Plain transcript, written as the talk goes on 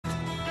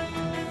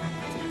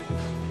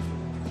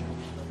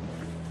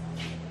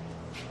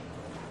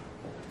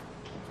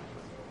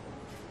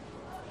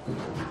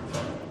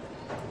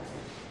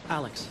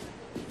Alex,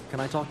 can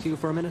I talk to you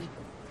for a minute?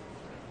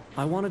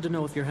 I wanted to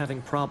know if you're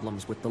having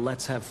problems with the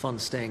Let's Have Fun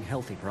Staying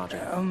Healthy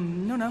project.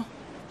 No.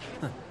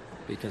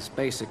 Because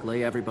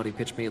basically, everybody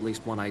pitched me at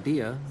least one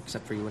idea,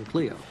 except for you and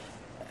Clio.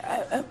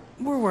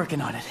 We're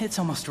working on it. It's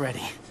almost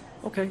ready.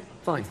 Okay,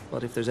 fine.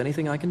 But if there's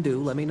anything I can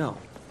do, let me know.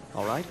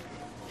 All right?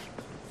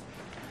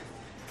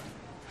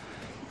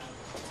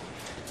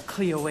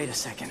 Clio, wait a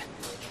second.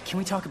 Can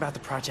we talk about the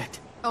project?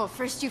 Oh,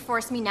 first you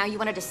forced me, now you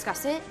want to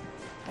discuss it?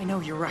 I know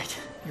you're right.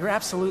 You're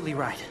absolutely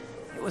right.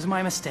 It was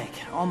my mistake.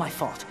 All my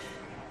fault.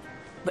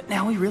 But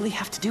now we really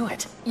have to do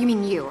it. You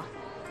mean you?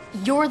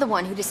 You're the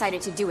one who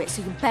decided to do it,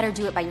 so you better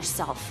do it by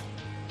yourself.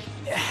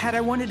 Had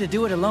I wanted to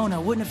do it alone, I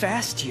wouldn't have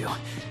asked you.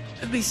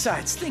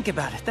 Besides, think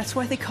about it. That's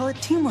why they call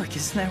it teamwork,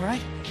 isn't that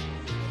right?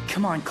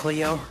 Come on,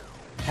 Clio.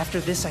 After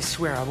this, I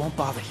swear I won't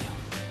bother you.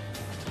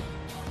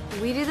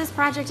 If we do this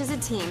project as a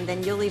team,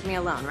 then you'll leave me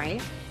alone,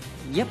 right?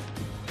 Yep.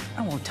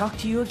 I won't talk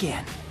to you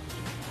again.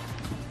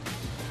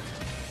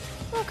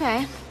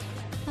 Okay.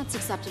 That's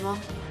acceptable.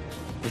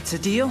 It's a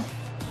deal?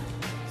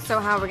 So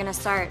how are we gonna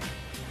start?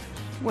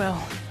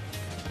 Well,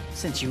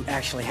 since you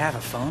actually have a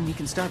phone, you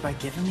can start by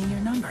giving me your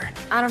number.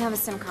 I don't have a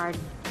SIM card.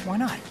 Why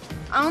not?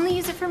 I only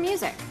use it for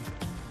music.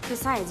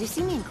 Besides, you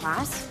see me in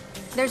class?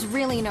 There's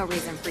really no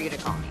reason for you to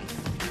call me.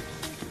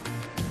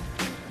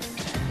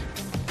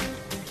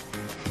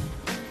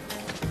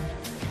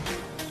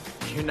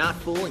 You're not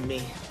fooling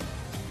me.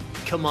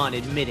 Come on,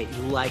 admit it,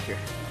 you like her.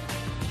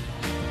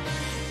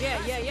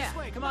 Yeah.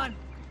 Come on.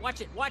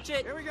 Watch it.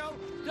 Here we go.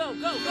 Go.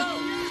 Come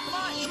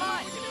on. You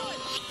can do it.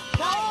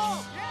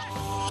 Ball!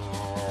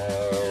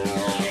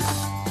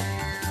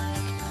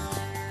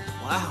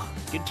 Wow,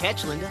 good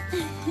catch, Linda.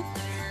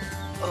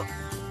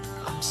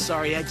 I'm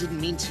sorry, I didn't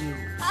mean to.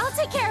 I'll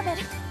take care of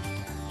it.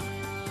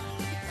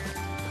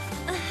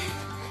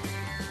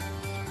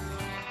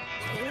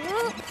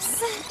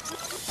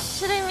 Oops.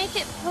 Should I make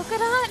it polka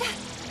dot?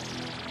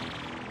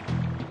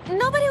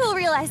 Nobody will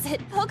realize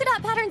it. Polka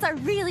dot patterns are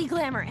really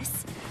glamorous.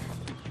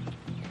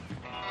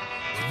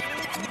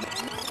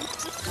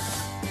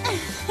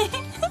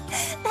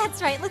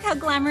 That's right, look how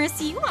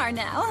glamorous you are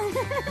now.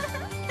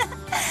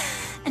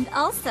 And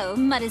also,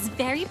 mud is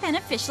very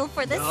beneficial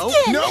for the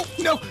skin. No!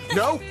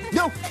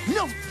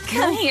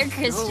 Come here,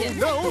 Christian.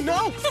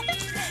 No!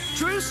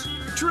 Truce!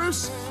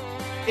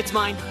 It's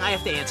mine, I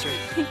have to answer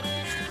it.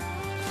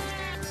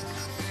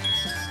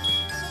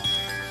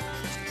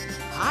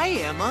 Hi,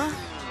 Emma.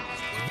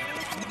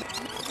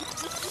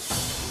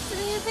 Do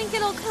you think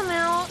it'll come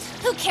out?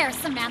 Who cares,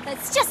 Samantha?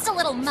 It's just a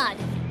little mud.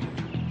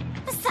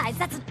 Besides,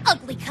 that's an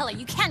ugly color.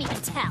 You can't even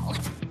tell.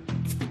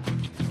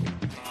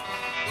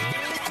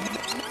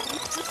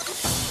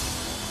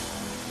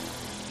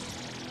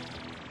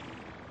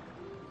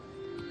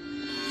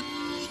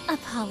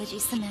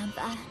 Apologies,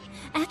 Samantha.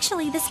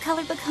 Actually, this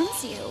color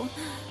becomes you.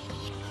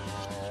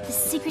 The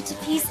secret to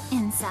peace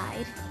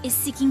inside is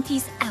seeking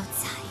peace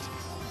outside.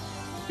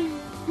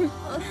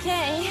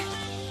 Okay.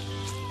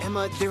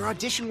 Emma, their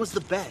audition was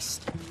the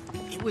best.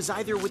 It was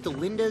either with the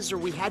Lindas or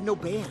we had no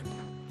band.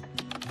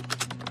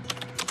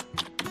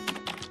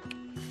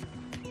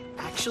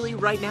 Actually,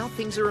 right now,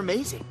 things are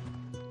amazing.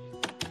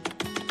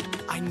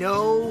 I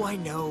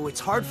know. It's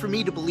hard for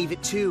me to believe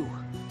it, too.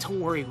 Don't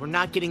worry, we're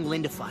not getting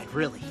Lindified,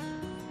 really.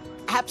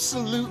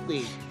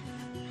 Absolutely.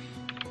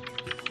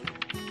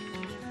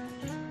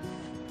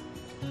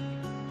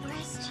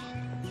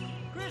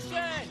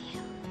 Christian!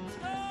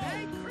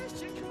 Hey,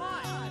 Christian, come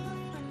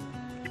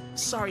on!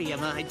 Sorry,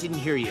 Emma, I didn't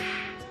hear you.